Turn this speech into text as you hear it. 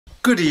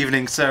Good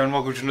evening, sir, and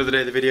welcome to another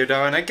day of the video,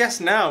 Darren. I guess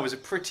now is a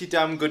pretty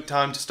damn good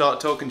time to start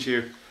talking to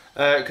you,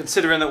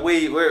 considering that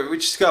we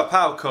just got a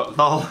power cut,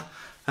 lol.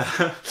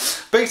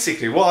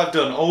 Basically, what I've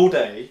done all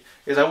day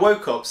is I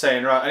woke up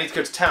saying, right, I need to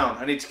go to town,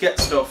 I need to get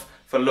stuff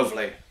for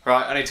Lovely,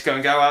 right, I need to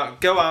go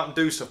out and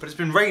do stuff, but it's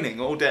been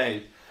raining all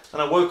day,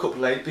 and I woke up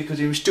late because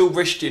he was still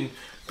wristing,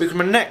 because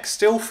my neck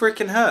still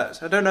freaking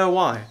hurts, I don't know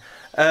why.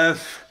 The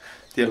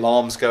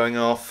alarm's going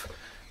off.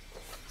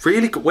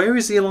 Really, where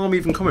is the alarm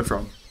even coming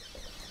from?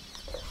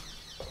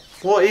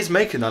 What is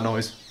making that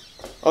noise?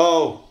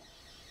 Oh.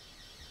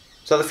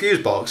 Is that the fuse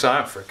box? I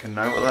don't freaking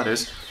know what that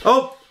is.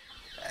 Oh!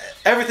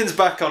 Everything's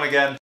back on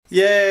again.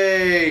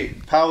 Yay!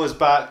 Power's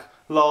back.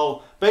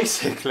 Lol.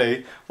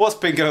 Basically, what's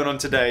been going on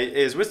today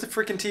is, where's the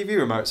freaking TV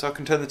remote so I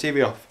can turn the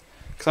TV off?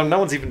 Because no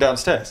one's even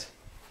downstairs.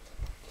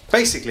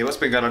 Basically, what's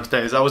been going on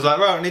today is I was like,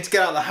 right, I need to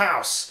get out of the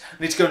house.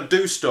 I need to go and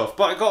do stuff.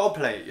 But I got up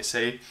late, you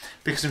see,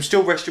 because I'm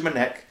still resting my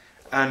neck.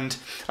 And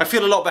I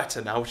feel a lot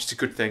better now, which is a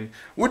good thing.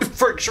 Where the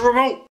frick's the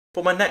remote?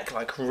 But my neck,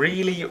 like,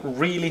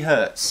 really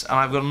hurts, and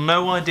I've got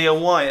no idea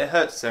why it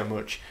hurts so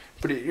much.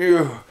 But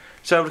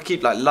so I would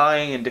keep like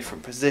lying in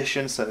different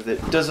positions so that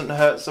it doesn't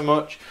hurt so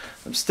much.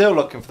 I'm still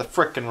looking for the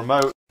frickin'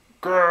 remote.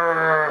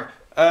 Grrr.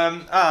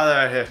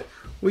 There, here.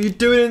 What are you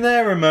doing in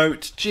there,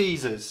 remote?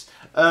 Jesus.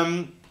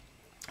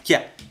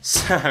 Yeah.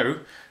 So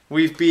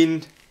we've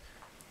been.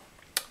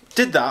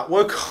 Did that,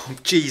 woke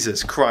up,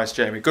 Jesus Christ,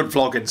 Jamie, good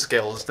vlogging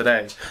skills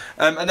today.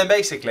 And then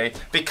basically,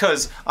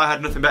 because I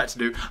had nothing better to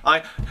do,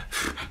 I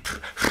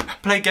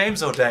played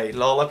games all day,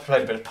 lol. I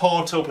played a bit of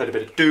Portal, played a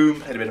bit of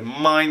Doom, played a bit of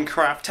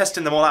Minecraft,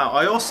 testing them all out.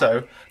 I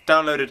also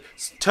downloaded,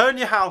 turn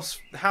your house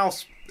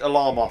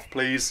alarm off,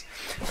 please.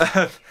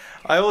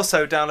 I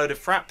also downloaded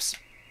FRAPS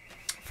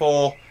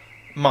for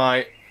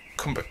my,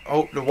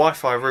 oh, the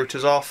Wi-Fi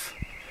router's off.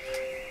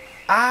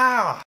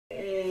 Ah,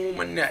 oh,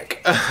 my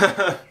neck.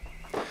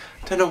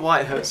 Don't know why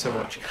it hurts so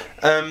much.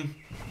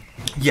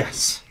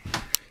 Yes.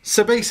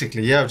 So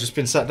basically, yeah, I've just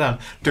been sat down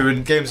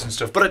doing games and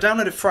stuff. But I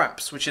downloaded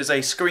FRAPS, which is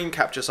a screen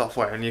capture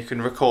software, and you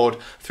can record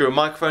through a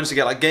microphone to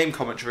get like game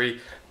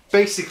commentary.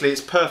 Basically, it's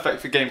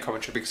perfect for game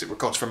commentary because it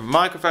records from a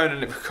microphone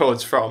and it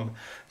records from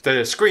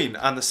the screen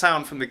and the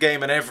sound from the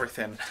game and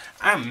everything.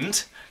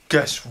 And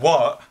guess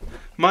what?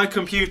 My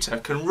computer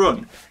can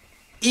run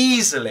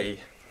easily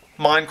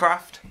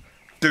Minecraft,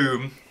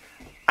 Doom,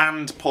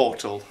 and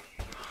Portal.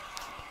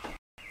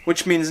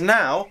 Which means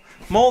now,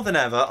 more than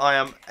ever, I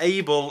am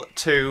able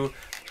to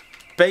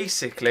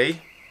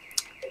basically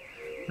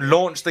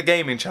launch the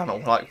gaming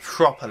channel, like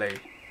properly.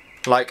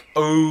 Like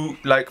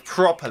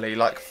properly,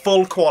 like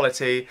full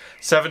quality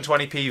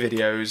 720p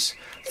videos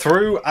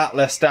through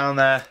Atlas down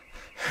there,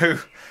 who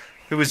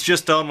was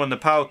just on when the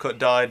power cut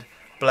died,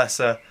 bless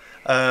her.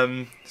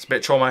 It's a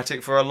bit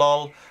traumatic for a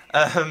lol.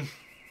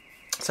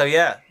 So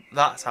yeah,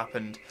 that's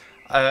happened.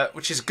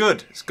 Which is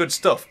good, it's good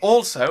stuff.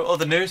 Also,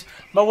 other news,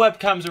 my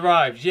webcam's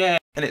arrived, yeah.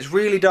 And it's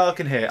really dark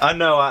in here. I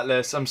know,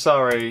 Atlas, I'm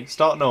sorry.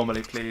 Start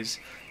normally, please.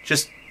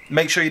 Just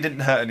make sure you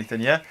didn't hurt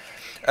anything, yeah?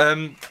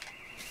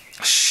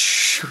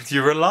 Shh, with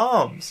your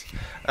alarms.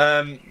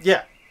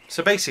 Yeah,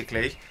 so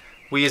basically,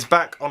 we is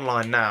back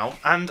online now,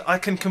 and I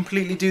can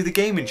completely do the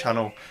gaming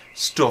channel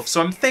stuff.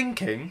 So I'm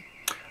thinking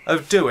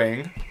of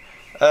doing,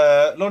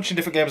 launching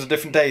different games on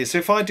different days. So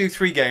if I do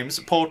 3 games,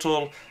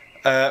 Portal,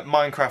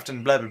 Minecraft,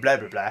 and blah, blah, blah,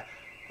 blah, blah,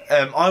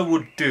 I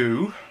would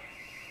do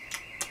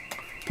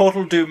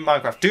Portal, Doom,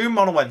 Minecraft. Doom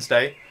on a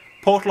Wednesday,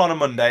 Portal on a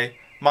Monday,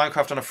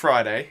 Minecraft on a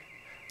Friday,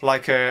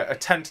 like a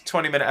 10 to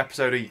 20 minute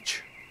episode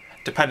each,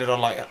 depending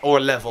on like, or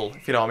a level,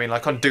 if you know what I mean.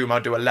 Like on Doom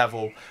I'll do a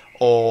level,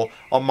 or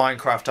on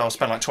Minecraft I'll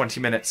spend like 20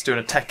 minutes doing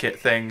a tekkit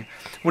thing.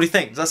 What do you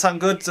think? Does that sound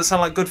good? Does that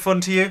sound like good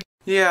fun to you?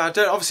 Yeah,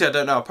 obviously I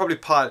don't know, I'll probably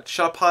pilot,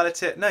 shall I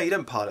pilot it? No, you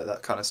don't pilot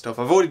that kind of stuff.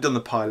 I've already done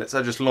the pilots,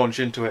 I just launch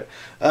into it.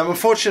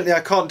 Unfortunately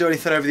I can't do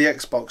anything over the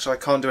Xbox, so I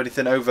can't do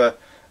anything over,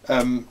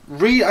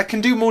 I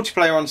can do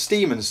multiplayer on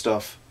Steam and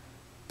stuff,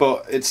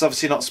 but it's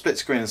obviously not split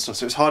screen and stuff,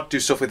 so it's hard to do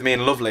stuff with me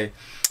and Lovely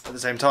at the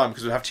same time,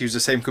 because we have to use the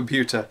same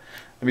computer.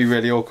 It'd be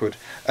really awkward.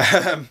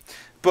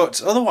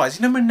 But otherwise,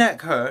 you know, my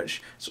neck hurts,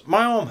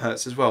 my arm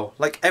hurts as well,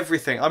 like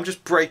everything. I'm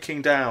just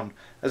breaking down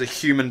as a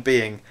human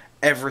being,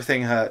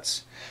 everything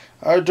hurts.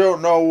 I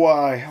don't know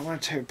why. I'm going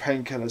to take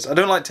painkillers. I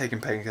don't like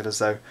taking painkillers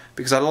though,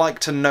 because I like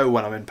to know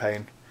when I'm in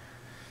pain.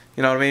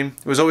 You know what I mean?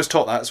 It was always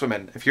taught that at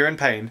swimming. If you're in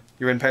pain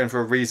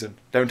for a reason.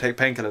 Don't take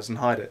painkillers and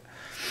hide it.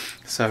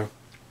 So,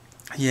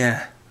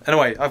 yeah.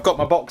 Anyway, I've got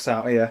my box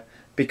out here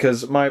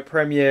because my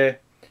Premiere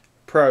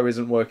Pro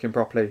isn't working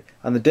properly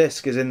and the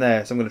disc is in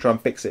there, so I'm going to try and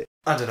fix it.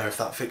 I don't know if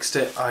that fixed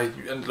it. I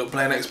ended up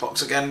playing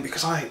Xbox again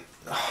because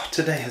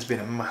today has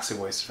been a massive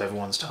waste of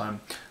everyone's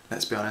time.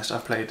 Let's be honest,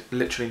 I've played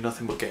literally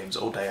nothing but games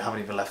all day. I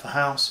haven't even left the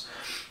house.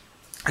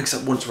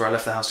 Except once where I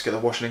left the house to get the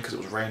washing in because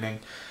it was raining.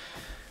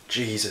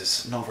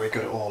 Jesus, not very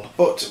good at all.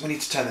 But we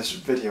need to turn this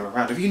video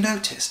around. Have you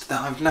noticed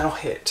that I've now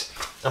hit,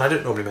 and I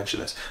don't normally mention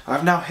this,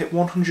 I've now hit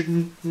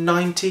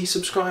 190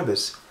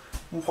 subscribers.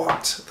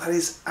 What? That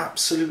is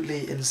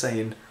absolutely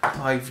insane.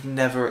 I've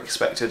never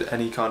expected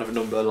any kind of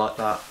number like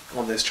that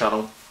on this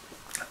channel.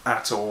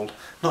 at all,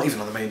 not even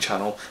on the main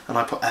channel, and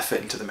I put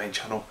effort into the main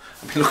channel.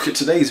 I mean, look at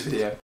today's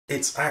video.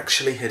 It's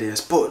actually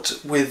hideous,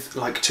 but with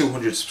like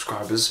 200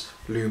 subscribers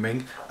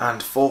looming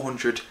and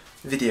 400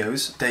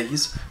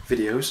 things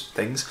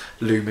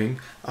looming,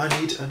 I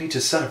need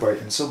to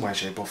celebrate in some way,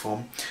 shape or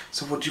form.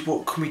 So what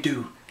can we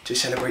do to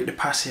celebrate the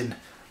passing?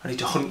 I need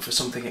to hunt for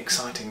something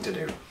exciting to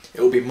do.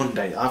 It will be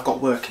Monday. I've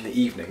got work in the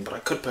evening, but I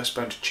could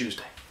postpone to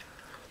Tuesday.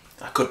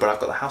 I could, but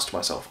I've got the house to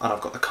myself and I've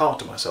got the car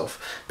to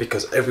myself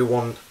because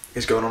everyone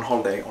is going on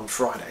holiday on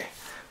Friday,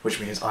 which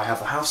means I have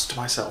the house to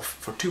myself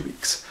for 2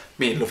 weeks.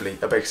 Me and Lovely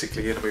are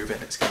basically going to move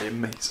in. It's going to be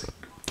amazing.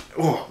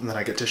 Oh, and then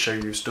I get to show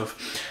you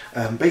stuff.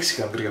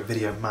 Basically, I'm going to go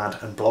video mad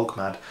and blog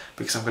mad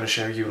because I'm going to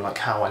show you like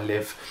how I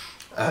live.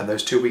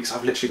 Those 2 weeks,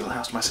 I've literally got the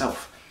house to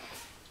myself,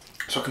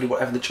 so I can do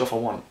whatever the chuff I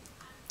want.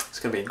 It's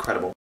going to be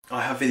incredible.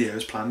 I have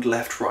videos planned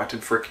left, right,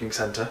 and freaking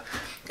centre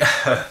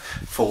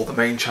for the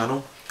main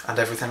channel and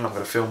everything. I'm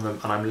going to film them,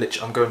 and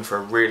I'm going for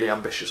a really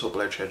ambitious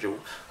upload schedule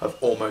of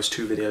almost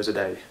 2 videos a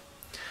day.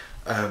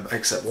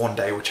 Except one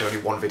day which only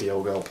 1 video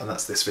will go up, and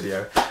that's this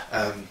video.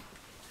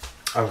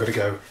 I'm going to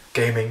go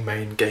gaming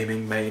main, day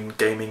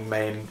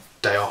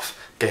off,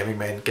 gaming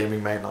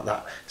main, like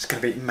that. It's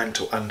going to be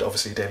mental, and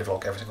obviously daily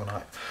vlog every single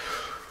night.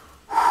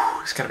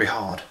 It's going to be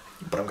hard,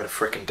 but I'm going to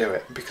frickin' do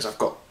it because I've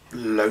got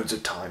loads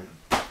of time.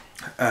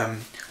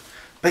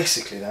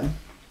 Basically then,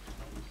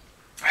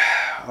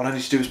 all I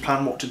need to do is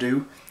plan what to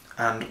do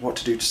and what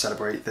to do to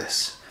celebrate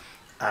this,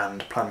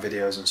 and plan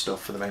videos and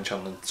stuff for the main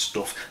channel and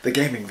stuff. The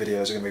gaming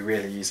videos are going to be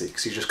really easy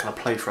because you just kind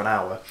of play for an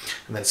hour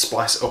and then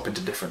splice it up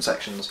into different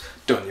sections.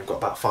 Done, you've got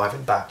about 5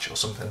 in batch or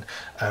something.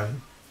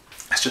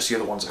 It's just the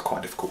other ones that are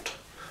quite difficult.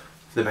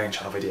 The main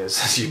channel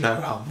videos, as you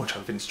know how much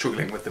I've been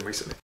struggling with them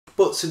recently.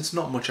 But since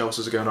not much else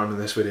is going on in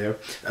this video,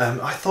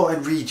 I thought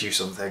I'd read you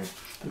something.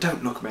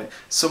 Don't look at me.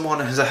 Someone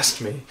has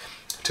asked me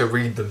to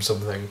read them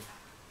something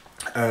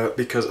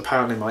because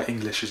apparently my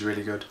English is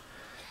really good.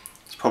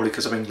 It's probably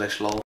because I'm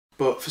English, lol.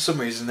 But for some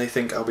reason they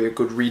think I'll be a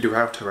good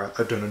reader-outer,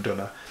 a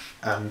dunner,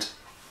 and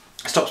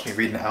it stops me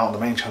reading it out on the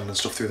main channel and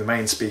stuff through the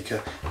main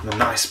speaker and a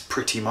nice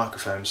pretty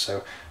microphone,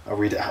 so I'll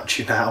read it out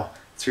to you now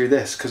through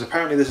this, because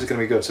apparently this is going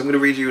to be good. So I'm going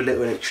to read you a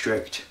little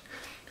extract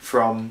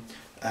from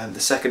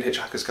the second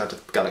Hitchhiker's Guide to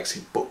the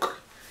Galaxy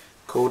book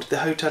called The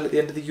Hotel at the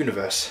End of the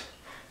Universe.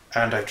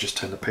 And I've just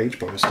turned the page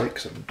by mistake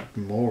because I'm a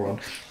moron.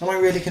 Am I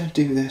really going to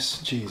do this?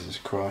 Jesus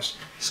Christ.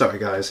 Sorry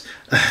guys.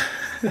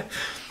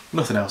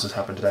 Nothing else has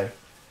happened today.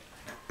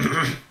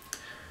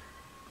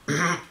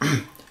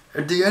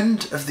 At the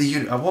end of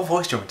the what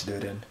voice do you want me to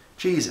do it in?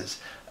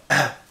 Jesus.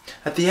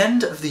 At the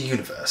end of the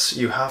universe,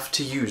 you have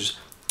to use...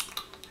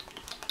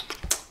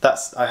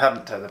 I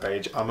haven't turned the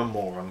page, I'm a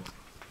moron.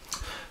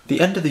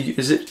 The end of the...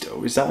 Is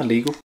that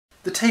illegal?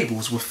 The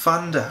tables were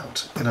fanned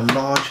out in a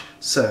large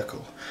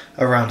circle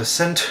around a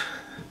central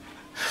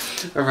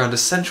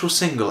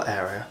single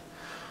area.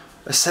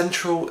 A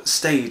central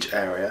stage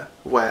area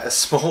where a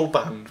small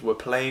band were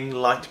playing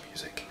light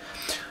music.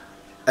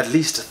 At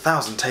least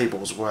 1,000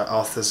 tables were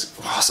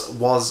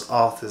was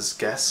Arthur's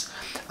guess,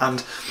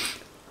 and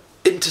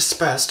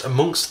interspersed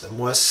amongst them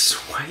were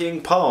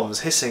swaying palms,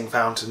 hissing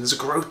fountains,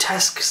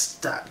 grotesque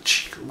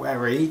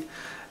statuary.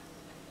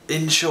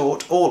 In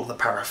short, all the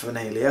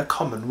paraphernalia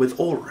common with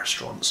all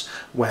restaurants,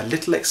 where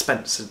little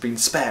expense had been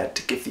spared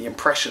to give the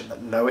impression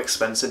that no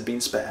expense had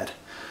been spared.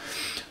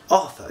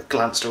 Arthur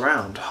glanced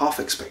around, half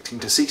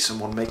expecting to see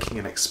someone making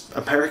an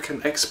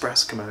American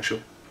Express commercial.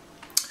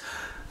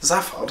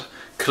 Zaphod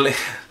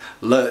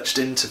lurched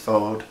into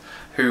Ford,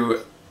 who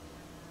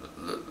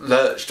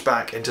lurched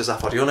back into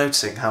Zaphod. You're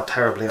noticing how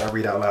terribly I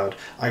read out loud.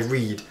 I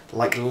read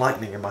like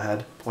lightning in my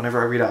head. Whenever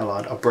I read out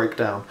loud, I break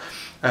down.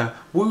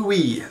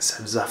 Woo-wee,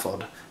 said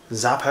Zaphod.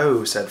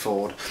 Zap-ho, said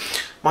Ford.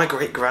 My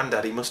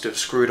great-granddaddy must have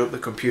screwed up the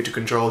computer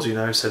controls, you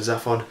know, said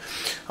Zaphod.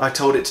 I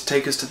told it to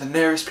take us to the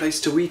nearest place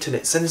to eat and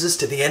it sends us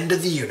to the end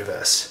of the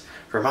universe.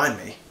 Remind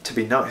me to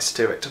be nice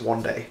to it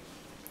one day.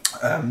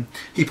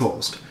 He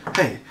paused.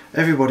 Hey,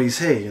 everybody's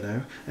here, you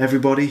know.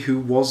 Everybody who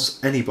was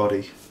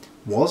anybody.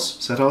 Was?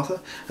 Said Arthur.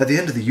 At the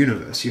end of the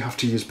universe, you have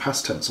to use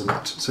past tense a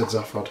lot, said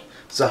Zaphod.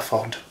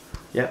 Zaphod.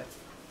 Yep.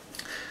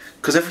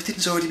 Because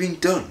everything's already been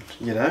done,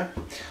 you know.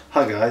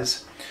 Hi,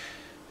 guys.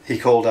 He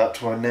called out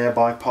to a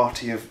nearby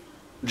party of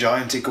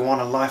giant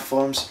iguana life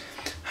forms.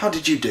 How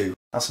did you do?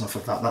 That's enough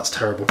of that. That's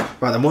terrible.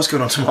 Right then, what's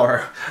going on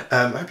tomorrow?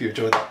 I hope you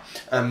enjoyed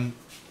that.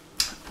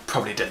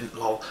 Probably didn't,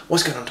 lol.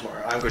 What's going on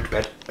tomorrow? I'm going to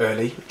bed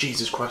early.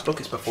 Jesus Christ, look,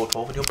 it's before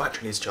 12 and your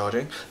battery needs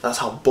charging. That's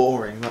how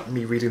boring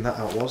me reading that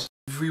out was.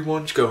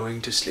 Everyone's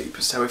going to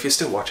sleep. So if you're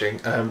still watching,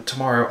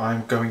 tomorrow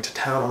I'm going to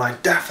town, and I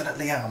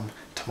definitely am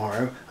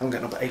tomorrow. I'm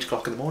getting up at 8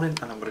 o'clock in the morning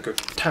and I'm going to go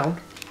to town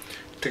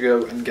to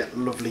go and get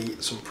Lovely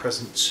some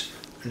presents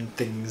and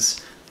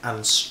things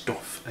and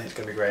stuff, and it's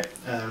going to be great.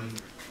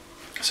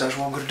 So that's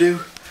what I'm going to do,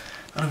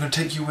 and I'm going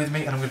to take you with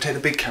me, and I'm going to take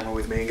the big camera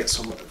with me and get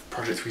some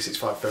Project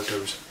 365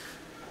 photos.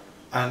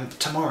 And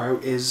tomorrow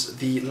is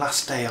the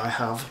last day I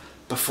have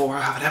before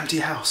I have an empty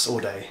house all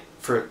day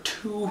for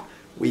 2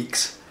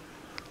 weeks.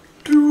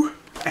 Too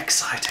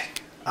exciting.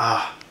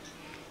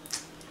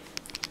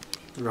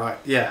 Right,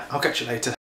 yeah, I'll catch you later.